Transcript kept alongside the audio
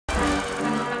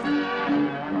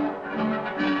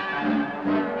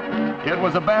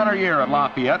was a banner year at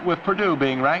Lafayette, with Purdue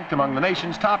being ranked among the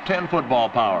nation's top 10 football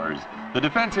powers. The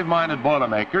defensive-minded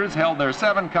Boilermakers held their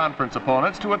 7 conference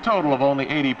opponents to a total of only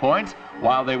 80 points,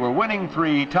 while they were winning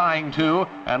 3, tying 2,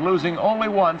 and losing only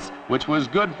once, which was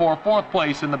good for 4th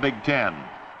place in the Big Ten.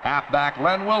 Halfback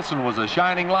Len Wilson was a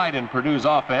shining light in Purdue's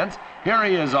offense. Here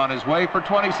he is on his way for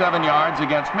 27 yards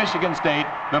against Michigan State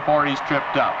before he's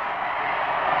tripped up.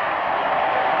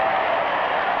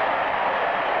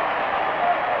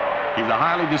 He's a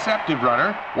highly deceptive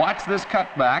runner. Watch this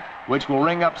cutback, which will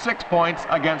ring up 6 points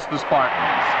against the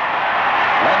Spartans.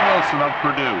 Len Wilson of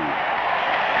Purdue.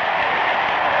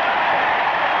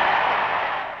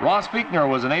 Ross Fiechner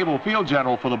was an able field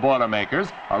general for the Boilermakers.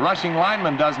 A rushing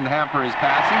lineman doesn't hamper his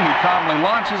passing. He calmly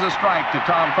launches a strike to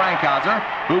Tom Frankhauser,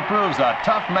 who proves a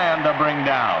tough man to bring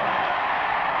down.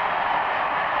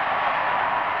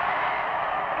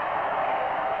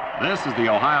 This is the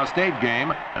Ohio State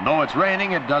game, and though it's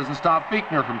raining, it doesn't stop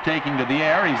Fiechner from taking to the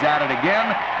air. He's at it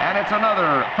again, and it's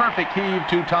another perfect heave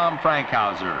to Tom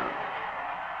Frankhauser.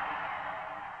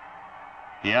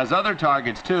 He has other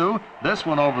targets, too. This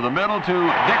one over the middle to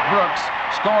Dick Brooks,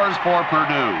 scores for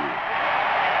Purdue.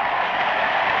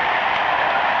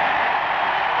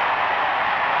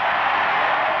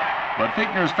 But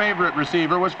Fiechner's favorite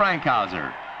receiver was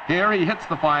Frankhauser. Here he hits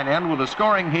the fine end with a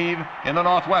scoring heave in the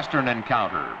Northwestern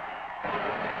encounter.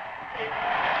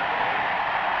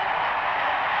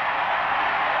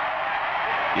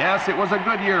 Yes, it was a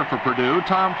good year for Purdue.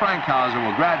 Tom Frankhauser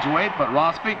will graduate, but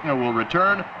Ross Fiechner will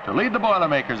return to lead the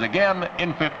Boilermakers again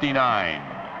in '59.